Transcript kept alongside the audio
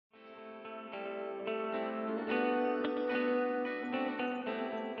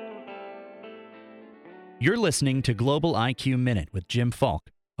You're listening to Global IQ Minute with Jim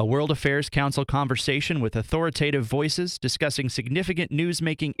Falk, a World Affairs Council conversation with authoritative voices discussing significant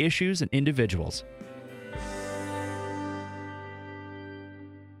news-making issues and individuals.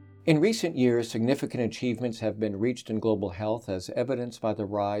 In recent years, significant achievements have been reached in global health as evidenced by the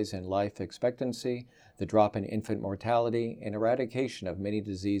rise in life expectancy, the drop in infant mortality, and eradication of many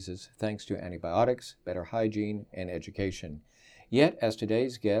diseases thanks to antibiotics, better hygiene, and education. Yet, as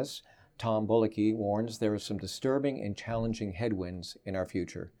today's guest, Tom Bullocky, warns there are some disturbing and challenging headwinds in our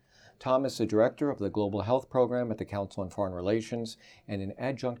future. Tom is the director of the Global Health Program at the Council on Foreign Relations and an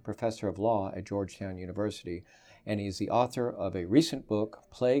adjunct professor of law at Georgetown University, and he is the author of a recent book,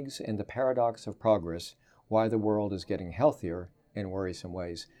 Plagues and the Paradox of Progress: Why the World is Getting Healthier in Worrisome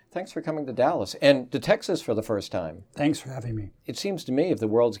Ways. Thanks for coming to Dallas and to Texas for the first time. Thanks for having me. It seems to me if the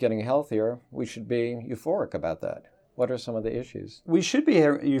world's getting healthier, we should be euphoric about that. What are some of the issues? We should be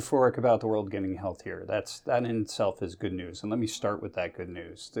euphoric about the world getting healthier. That in itself is good news. And let me start with that good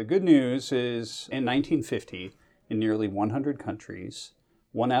news. The good news is in 1950, in nearly 100 countries,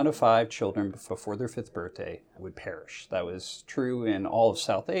 1 out of 5 children before their 5th birthday would perish. That was true in all of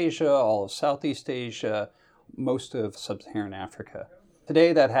South Asia, all of Southeast Asia, most of Sub-Saharan Africa.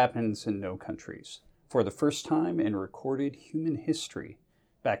 Today, that happens in no countries. For the first time in recorded human history,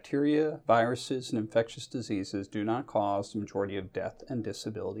 bacteria, viruses, and infectious diseases do not cause the majority of death and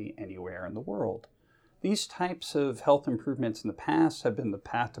disability anywhere in the world. These types of health improvements in the past have been the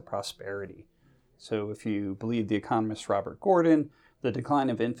path to prosperity. So if you believe the economist Robert Gordon, the decline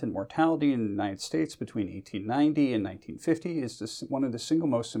of infant mortality in the United States between 1890 and 1950 is one of the single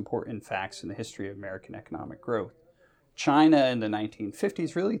most important facts in the history of American economic growth. China in the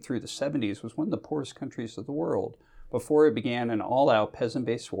 1950s, really through the 70s, was one of the poorest countries of the world before it began an all-out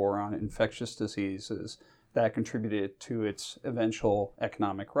peasant-based war on infectious diseases that contributed to its eventual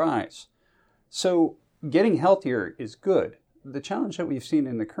economic rise. So getting healthier is good. The challenge that we've seen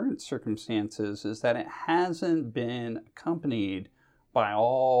in the current circumstances is that it hasn't been accompanied by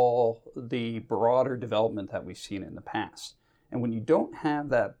all the broader development that we've seen in the past. And when you don't have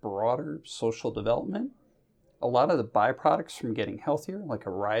that broader social development, a lot of the byproducts from getting healthier, like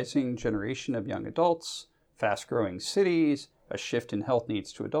a rising generation of young adults, fast-growing cities, a shift in health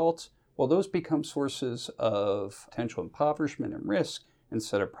needs to adults, well, those become sources of potential impoverishment and risk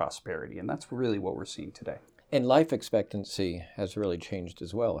instead of prosperity. And that's really what we're seeing today. And life expectancy has really changed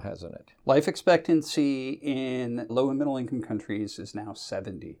as well, hasn't it? Life expectancy in low and middle income countries is now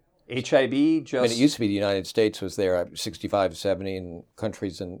 70. HIV just... I mean, it used to be the United States was there at 65, 70, and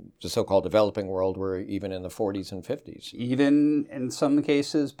countries in the so-called developing world were even in the 40s and 50s. Even in some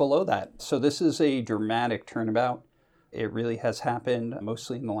cases below that. So this is a dramatic turnabout. It really has happened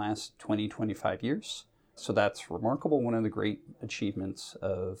mostly in the last 20, 25 years. So that's remarkable, one of the great achievements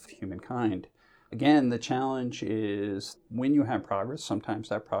of humankind. Again, the challenge is when you have progress, sometimes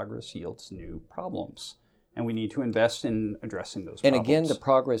that progress yields new problems. And we need to invest in addressing those problems. And again, the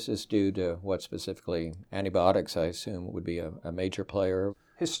progress is due to what specifically? Antibiotics, I assume, would be a major player.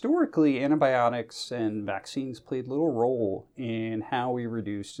 Historically, antibiotics and vaccines played little role in how we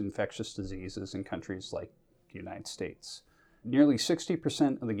reduced infectious diseases in countries like the United States. Nearly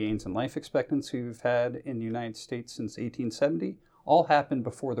 60% of the gains in life expectancy we've had in the United States since 1870 all happened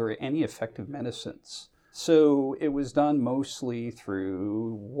before there were any effective medicines. So it was done mostly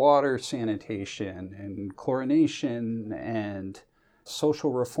through water sanitation and chlorination and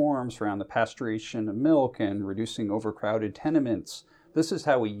social reforms around the pasteurization of milk and reducing overcrowded tenements. This is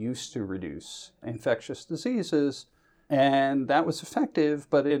how we used to reduce infectious diseases, and that was effective,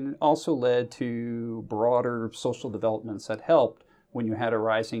 but it also led to broader social developments that helped when you had a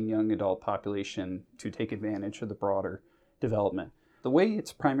rising young adult population to take advantage of the broader development. The way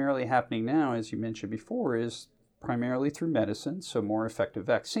it's primarily happening now, as you mentioned before, is primarily through medicine, so more effective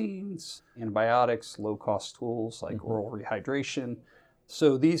vaccines, antibiotics, low-cost tools like oral rehydration.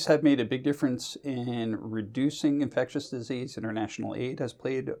 So these have made a big difference in reducing infectious disease. International aid has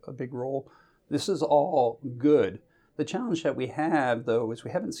played a big role. This is all good. The challenge that we have, though, is we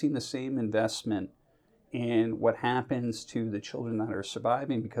haven't seen the same investment in what happens to the children that are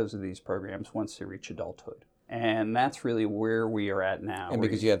surviving because of these programs once they reach adulthood. And that's really where we are at now. And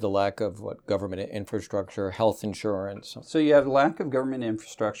because you have the lack of government infrastructure, health insurance. So you have lack of government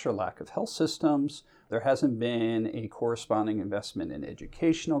infrastructure, lack of health systems. There hasn't been a corresponding investment in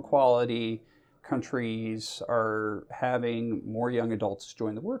educational quality. Countries are having more young adults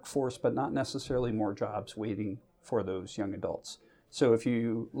join the workforce, but not necessarily more jobs waiting for those young adults. So if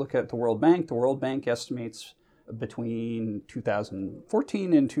you look at the World Bank estimates between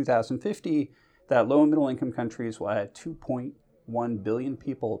 2014 and 2050 that low and middle income countries will add 2.1 billion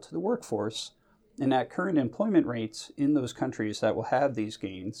people to the workforce, And at current employment rates in those countries that will have these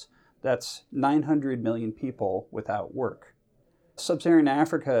gains, that's 900 million people without work. Sub-Saharan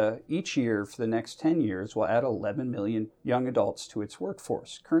Africa each year for the next 10 years will add 11 million young adults to its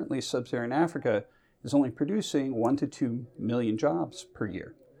workforce. Currently, Sub-Saharan Africa is only producing 1 to 2 million jobs per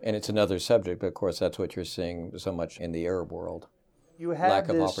year. And it's another subject, but of course that's what you're seeing so much in the Arab world. You have lack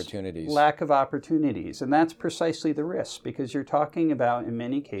of this opportunities. Lack of opportunities. And that's precisely the risk, because you're talking about, in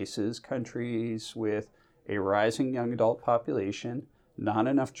many cases, countries with a rising young adult population, not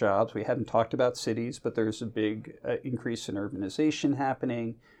enough jobs. We hadn't talked about cities, but there's a big increase in urbanization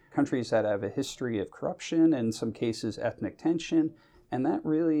happening. Countries that have a history of corruption, and in some cases ethnic tension. And that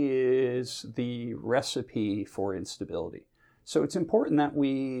really is the recipe for instability. So it's important that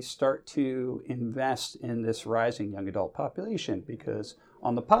we start to invest in this rising young adult population, because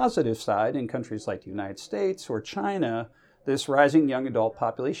on the positive side, in countries like the United States or China, this rising young adult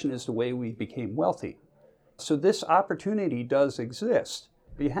population is the way we became wealthy. So this opportunity does exist,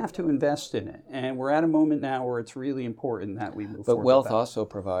 but you have to invest in it. And we're at a moment now where it's really important that we move forward. But wealth also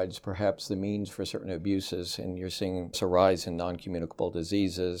provides perhaps the means for certain abuses, and you're seeing a rise in non-communicable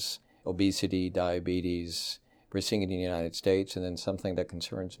diseases, obesity, diabetes. We're seeing it in the United States, and then something that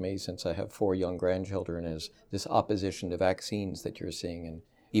concerns me, since I have 4 young grandchildren, is this opposition to vaccines that you're seeing, and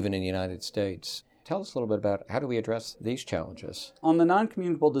even in the United States. Tell us a little bit about how do we address these challenges? On the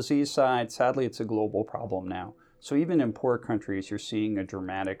non-communicable disease side, sadly, it's a global problem now. So even in poor countries, you're seeing a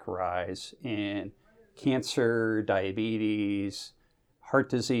dramatic rise in cancer, diabetes, heart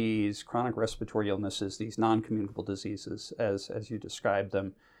disease, chronic respiratory illnesses, these non-communicable diseases, as you described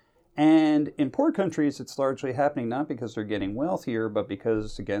them. And in poor countries, it's largely happening not because they're getting wealthier, but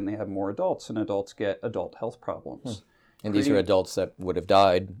because, again, they have more adults, and adults get adult health problems. And these are adults that would have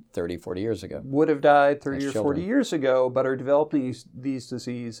died 30, 40 years ago. Would have died 30 or 40 children. years ago, but are developing these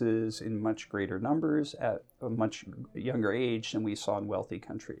diseases in much greater numbers at a much younger age than we saw in wealthy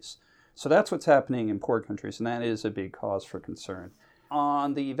countries. So that's what's happening in poor countries, and that is a big cause for concern.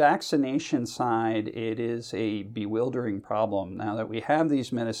 On the vaccination side, it is a bewildering problem now that we have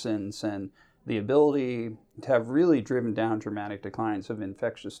these medicines and the ability to have really driven down dramatic declines of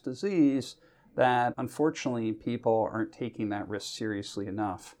infectious disease, that unfortunately people aren't taking that risk seriously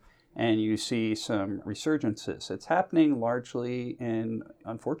enough. And you see some resurgences. It's happening largely in,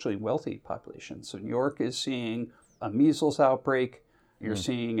 unfortunately, wealthy populations. So New York is seeing a measles outbreak. You're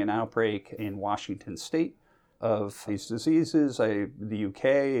seeing an outbreak in Washington State of these diseases. The UK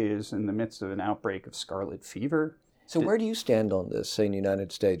is in the midst of an outbreak of scarlet fever. So where do you stand on this, say in the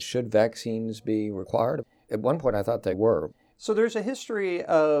United States? Should vaccines be required? At one point I thought they were. So there's a history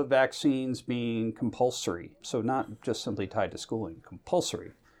of vaccines being compulsory, so not just simply tied to schooling,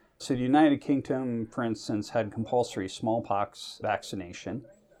 compulsory. So the United Kingdom, for instance, had compulsory smallpox vaccination,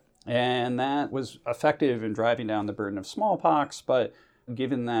 and that was effective in driving down the burden of smallpox, but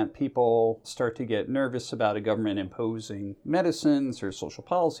given that people start to get nervous about a government imposing medicines or social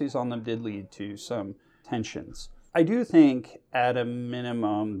policies on them, did lead to some tensions. I do think at a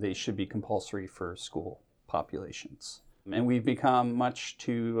minimum they should be compulsory for school populations. And we've become much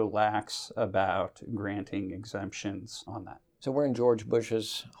too lax about granting exemptions on that. So we're in George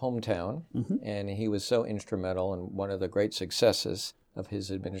Bush's hometown, and he was so instrumental, and one of the great successes of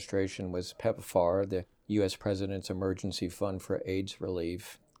his administration was PEPFAR, the U.S. President's Emergency Fund for AIDS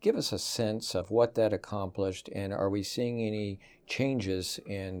Relief. Give us a sense of what that accomplished, and are we seeing any changes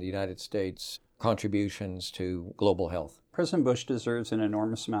in the United States' contributions to global health? President Bush deserves an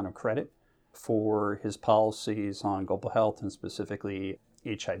enormous amount of credit for his policies on global health, and specifically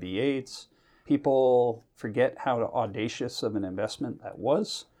HIV/AIDS. People forget how audacious of an investment that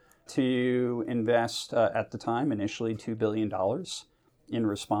was to invest, at the time, initially $2 billion in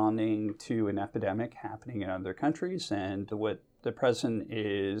responding to an epidemic happening in other countries. And what the president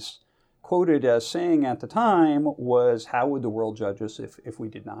is quoted as saying at the time was, how would the world judge us if we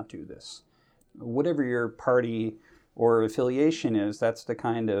did not do this? Whatever your party or affiliation is, that's the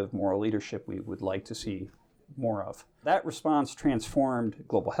kind of moral leadership we would like to see more of. That response transformed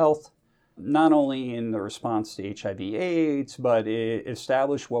global health, not only in the response to HIV/AIDS, but it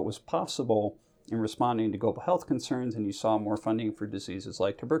established what was possible in responding to global health concerns, and you saw more funding for diseases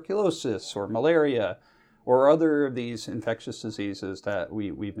like tuberculosis or malaria or other of these infectious diseases that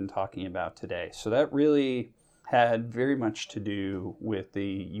we've been talking about today. So that really had very much to do with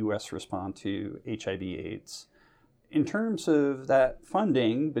the U.S. response to HIV/AIDS. In terms of that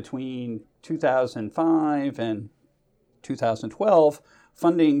funding, between 2005 and 2012,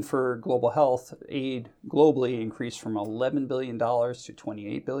 funding for global health aid globally increased from $11 billion to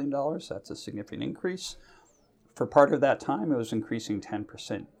 $28 billion. That's a significant increase. For part of that time, it was increasing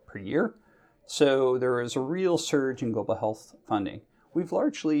 10% per year. So there is a real surge in global health funding. We've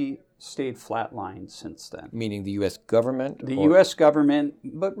largely stayed flatlined since then. Meaning the U.S. government? The U.S. government,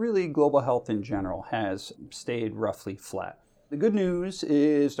 but really global health in general, has stayed roughly flat. The good news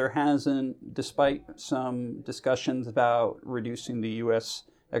is there hasn't, despite some discussions about reducing the U.S.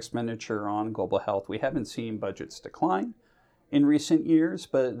 expenditure on global health, we haven't seen budgets decline in recent years,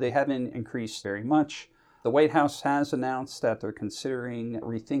 but they haven't increased very much. The White House has announced that they're considering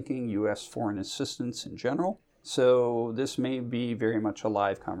rethinking U.S. foreign assistance in general. So this may be very much a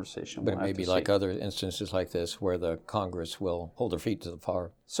live conversation. But it may be like other instances like this where the Congress will hold their feet to the fire.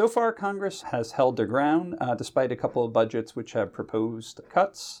 So far, Congress has held their ground, despite a couple of budgets which have proposed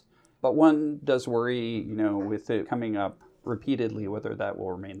cuts. But one does worry, with it coming up repeatedly, whether that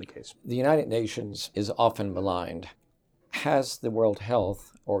will remain the case. The United Nations is often maligned. Has the World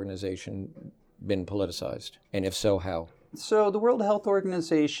Health Organization been politicized? And if so, how? So the World Health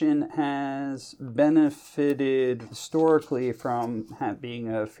Organization has benefited historically from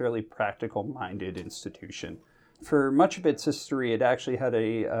being a fairly practical-minded institution. For much of its history, it actually had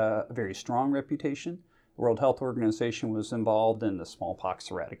a very strong reputation. The World Health Organization was involved in the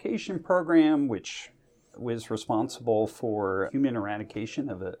smallpox eradication program, which was responsible for human eradication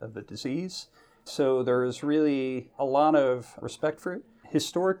of a disease. So there's really a lot of respect for it.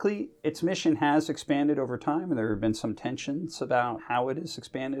 Historically, its mission has expanded over time, and there have been some tensions about how it has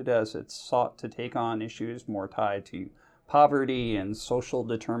expanded as it's sought to take on issues more tied to poverty and social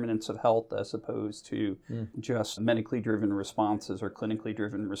determinants of health as opposed to just medically driven responses or clinically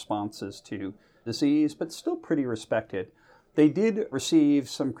driven responses to disease, but still pretty respected. They did receive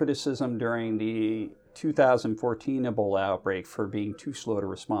some criticism during the 2014 Ebola outbreak for being too slow to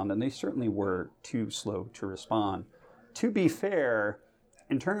respond, and they certainly were too slow to respond. To be fair,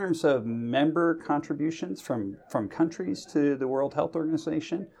 in terms of member contributions from countries to the World Health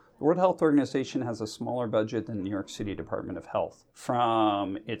Organization, the World Health Organization has a smaller budget than the New York City Department of Health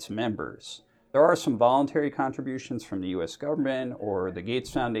from its members. There are some voluntary contributions from the U.S. government or the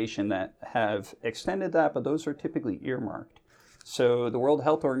Gates Foundation that have extended that, but those are typically earmarked. So the World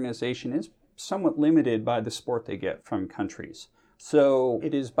Health Organization is somewhat limited by the support they get from countries. So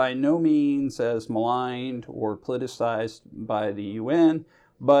it is by no means as maligned or politicized by the UN,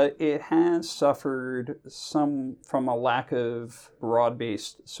 but it has suffered some from a lack of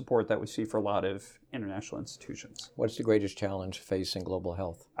broad-based support that we see for a lot of international institutions. What's the greatest challenge facing global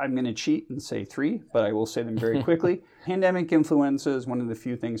health? I'm going to cheat and say 3, but I will say them very quickly. Pandemic influenza is one of the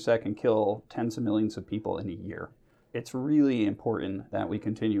few things that can kill tens of millions of people in a year. It's really important that we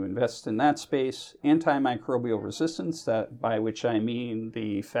continue to invest in that space. Antimicrobial resistance, by which I mean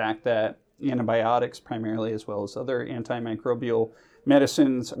the fact that antibiotics primarily, as well as other antimicrobial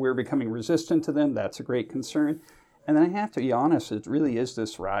medicines, we're becoming resistant to them. That's a great concern. And then I have to be honest, it really is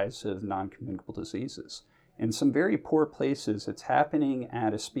this rise of non-communicable diseases. In some very poor places, it's happening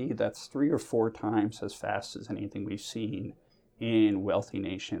at a speed that's 3 or 4 times as fast as anything we've seen in wealthy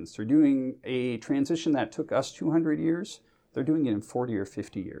nations. They're doing a transition that took us 200 years. They're doing it in 40 or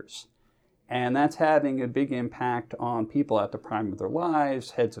 50 years. And that's having a big impact on people at the prime of their lives,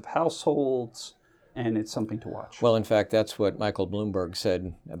 heads of households, and it's something to watch. Well, in fact, that's what Michael Bloomberg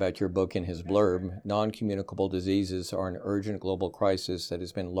said about your book in his blurb. Non-communicable diseases are an urgent global crisis that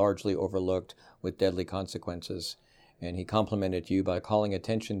has been largely overlooked with deadly consequences. And he complimented you by calling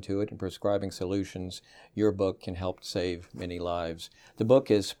attention to it and prescribing solutions. Your book can help save many lives. The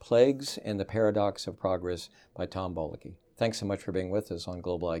book is Plagues and the Paradox of Progress by Tom Bollicki. Thanks so much for being with us on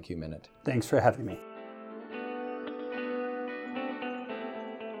Global IQ Minute. Thanks for having me.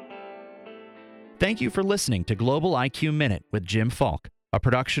 Thank you for listening to Global IQ Minute with Jim Falk, a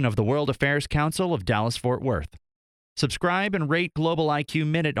production of the World Affairs Council of Dallas-Fort Worth. Subscribe and rate Global IQ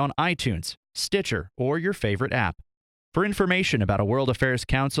Minute on iTunes, Stitcher, or your favorite app. For information about a World Affairs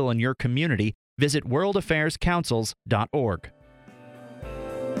Council in your community, visit worldaffairscouncils.org.